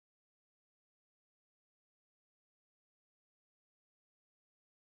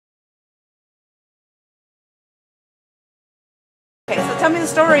tell me the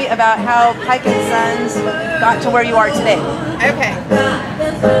story about how Pike Sons got to where you are today. Okay.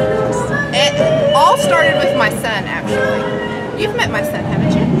 It all started with my son, actually. You've met my son,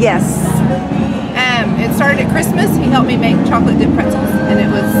 haven't you? Yes. It started at Christmas. He helped me make chocolate dip pretzels, and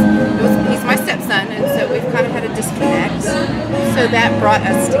he's my stepson, and so we've kind of had a disconnect. So that brought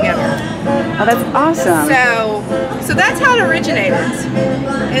us together. Oh, that's awesome. So that's how it originated.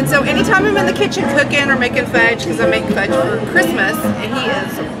 And so anytime I'm in the kitchen cooking or making fudge, because I make fudge for Christmas, and he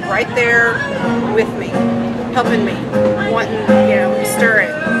is right there with me, helping me, wanting, stir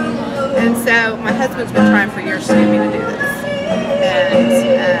it. And so my husband's been trying for years to get me to do this.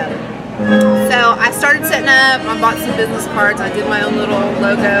 And so I started setting up, I bought some business cards, I did my own little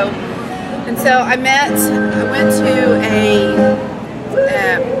logo. And so I went to a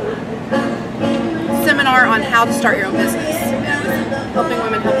seminar on how to start your own business, helping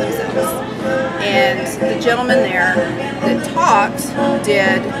women help themselves. And the gentleman there that talked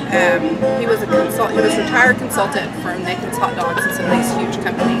he was a retired consultant from Nathan's Hot Dogs and some of these huge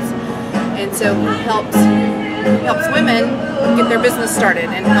companies. And so he helps women get their business started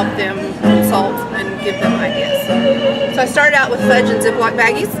and help them consult and give them ideas. So I started out with fudge and Ziploc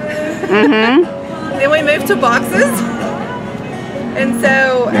baggies. Then we moved to boxes. And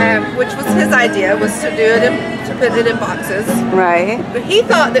so, which was his idea, was to do it to put it in boxes. Right. But he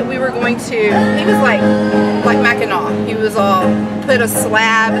thought that we were going to. He was like Mackinac. He was all put a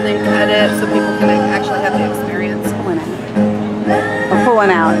slab and then cut it so people can actually have the experience. I'll pull one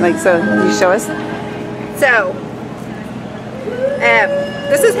out. Like so, you show us. So,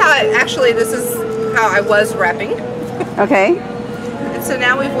 this is how I was wrapping. Okay. And so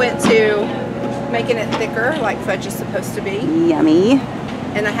now we've went to making it thicker, like fudge is supposed to be. Yummy.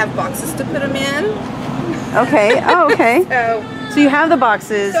 And I have boxes to put them in. Okay. Oh, okay. So you have the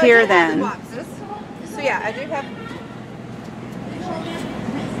boxes here then. I do have the boxes. So yeah, I do have.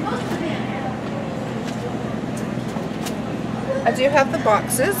 the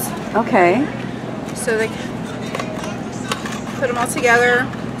boxes. Okay. So they put them all together.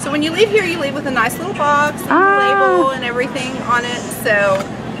 So when you leave here, you leave with a nice little box, and a label and everything on it.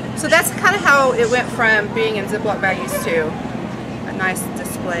 So that's kind of how it went from being in Ziploc baggies to a nice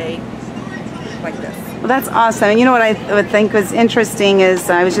display like this. Well, that's awesome. And you know what I would think was interesting is,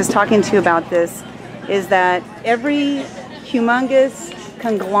 I was just talking to you about this, is that every humongous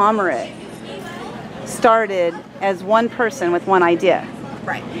conglomerate started as one person with one idea.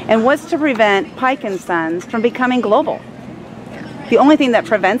 Right. And what's to prevent Pike & Sons from becoming global? Yeah. The only thing that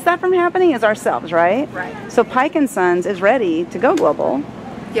prevents that from happening is ourselves, right? Right. So Pike & Sons is ready to go global.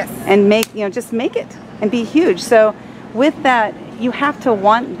 Yes. And just make it and be huge. So with that, you have to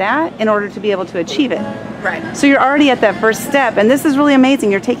want that in order to be able to achieve it. Right. So you're already at that first step, and this is really amazing.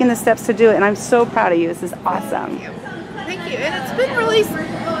 You're taking the steps to do it, and I'm so proud of you. This is awesome. Thank you. Thank you. And it's been really,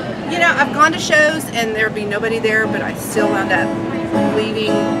 I've gone to shows and there'd be nobody there, but I still wound up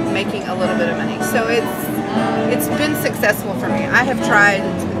leaving, making a little bit of money. So it's been successful for me. I have tried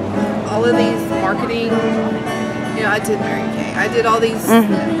all of these marketing. I did Mary Kay. I did all these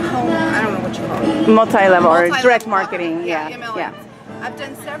I don't know what you call it. Multi-level or direct marketing. Yeah. I've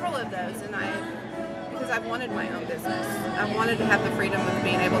done several of those, and because I've wanted my own business. I wanted to have the freedom of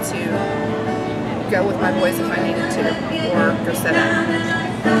being able to go with my boys if I needed to, or go set up.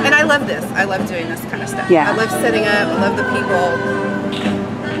 And I love this. I love doing this kind of stuff. Yeah. I love setting up. I love the people.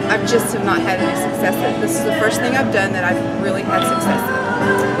 I just have not had any success. This is the first thing I've done that I've really had success in.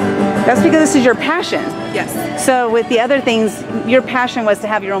 That's because this is your passion. Yes. So with the other things, your passion was to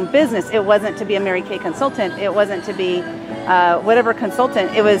have your own business. It wasn't to be a Mary Kay consultant. It wasn't to be whatever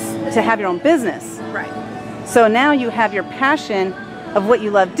consultant. It was to have your own business. Right. So now you have your passion of what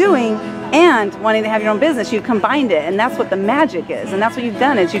you love doing and wanting to have your own business. You've combined it, and that's what the magic is. And that's what you've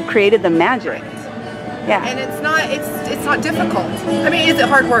done, is you've created the magic. Yeah. And it's not difficult. I mean, is it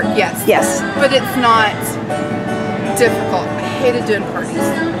hard work? Yes. Yes. But it's not difficult. I hated doing parties.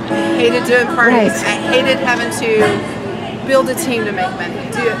 Right. I hated having to build a team to make money.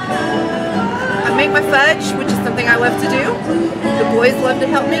 I make my fudge, which is something I love to do. The boys love to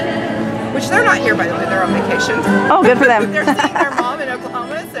help me, which they're not here, by the way. They're on vacation. Oh, good for them. They're seeing their mom in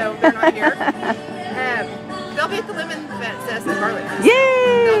Oklahoma, so they're not here. They'll be at the Lemon Zest in Garlic.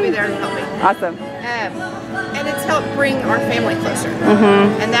 Yay! They'll be there to help me. Awesome. And it's helped bring our family closer.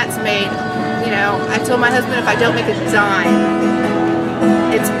 And that's made, I told my husband if I don't make a dime,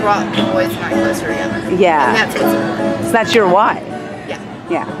 it's brought the boys and I closer together. Yeah. And that's what's important. So that's your why. Yeah.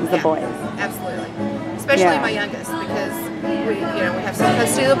 Yeah, the boys. Absolutely. Especially my youngest, because we have some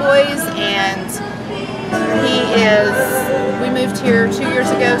custody of the boys, and we moved here 2 years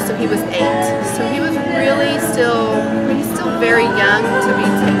ago, so he was 8. So he was really he's still very young to be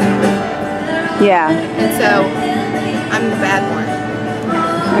taken away from. Yeah. And so I'm the bad one.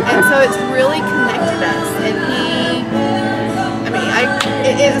 And so it's really connected us, and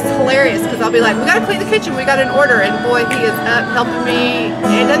it is hilarious because I'll be like, we gotta clean the kitchen, we got an order, and boy, he is up helping me.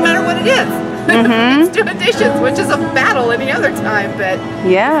 It doesn't matter what it is. It's doing dishes, which is a battle any other time, but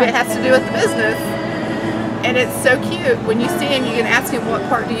yeah, it has to do with the business. And it's so cute. When you see him, you can ask him, what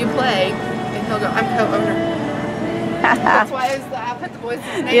part do you play? And he'll go, I'm co-owner. That's why I put the boys'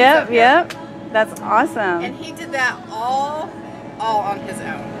 names up here. Yep. That's awesome. And he did that all on his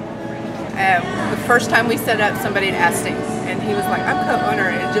own. The first time we set up, somebody had asked him, and he was like, I'm co-owner.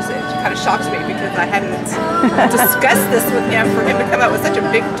 And it kind of shocks me because I hadn't discussed this with him, for him to come up with such a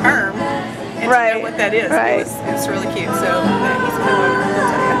big term and to know what that is. It's really cute. So he's co-owner,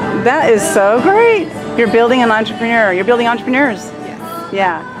 I'll tell you. That is so great. You're building an entrepreneur. You're building entrepreneurs. Yes.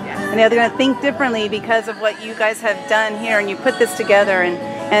 Yeah. And they're going to think differently because of what you guys have done here, and you put this together,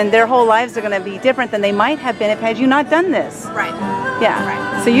 and their whole lives are going to be different than they might have been had you not done this. Right. Yeah.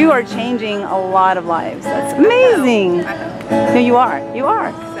 Right. So you are changing a lot of lives. That's amazing. I hope. No, you are. You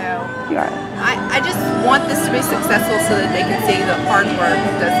are. So you are. I just want this to be successful so that they can see the hard work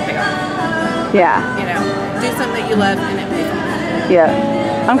does pay off. Yeah. Do something that you love and it pays off. Yeah.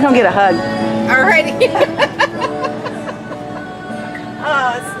 I'm going to get a hug. Alrighty.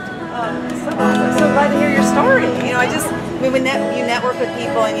 I'm so glad to hear your story. When you network with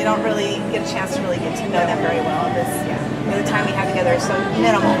people and you don't really get a chance to really get to know them very well. The time we have together is so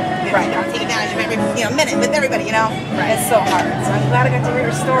minimal. Right. Take advantage of every minute with everybody. Right. It's so hard. So I'm glad I got to hear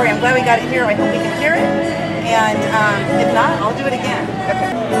your story. I'm glad we got it here. I hope we can hear it. And if not, I'll do it again. Okay.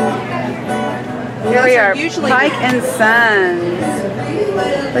 Here we are, Pike and Sons.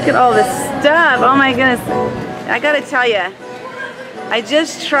 Look at all this stuff. Oh my goodness. I gotta tell you, I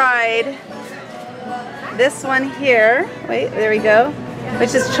just tried this one here. Wait, there we go.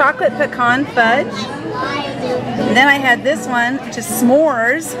 Which is chocolate pecan fudge. And then I had this one, which is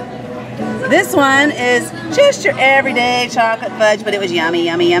s'mores. This one is just your everyday chocolate fudge, but it was yummy,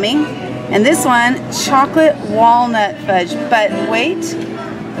 yummy, yummy. And this one, chocolate walnut fudge. But wait,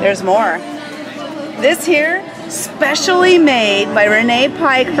 there's more. This here, specially made by Renee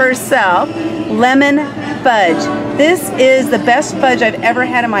Pike herself, lemon fudge. This is the best fudge I've ever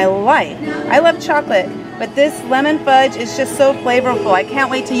had in my life. I love chocolate, but this lemon fudge is just so flavorful. I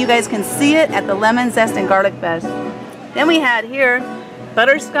can't wait till you guys can see it at the Lemon Zest and Garlic Fest. Then we had here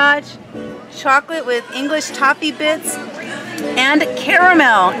butterscotch, chocolate with English toffee bits, and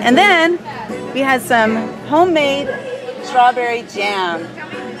caramel. And then we had some homemade strawberry jam.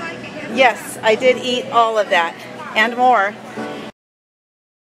 Yes, I did eat all of that and more.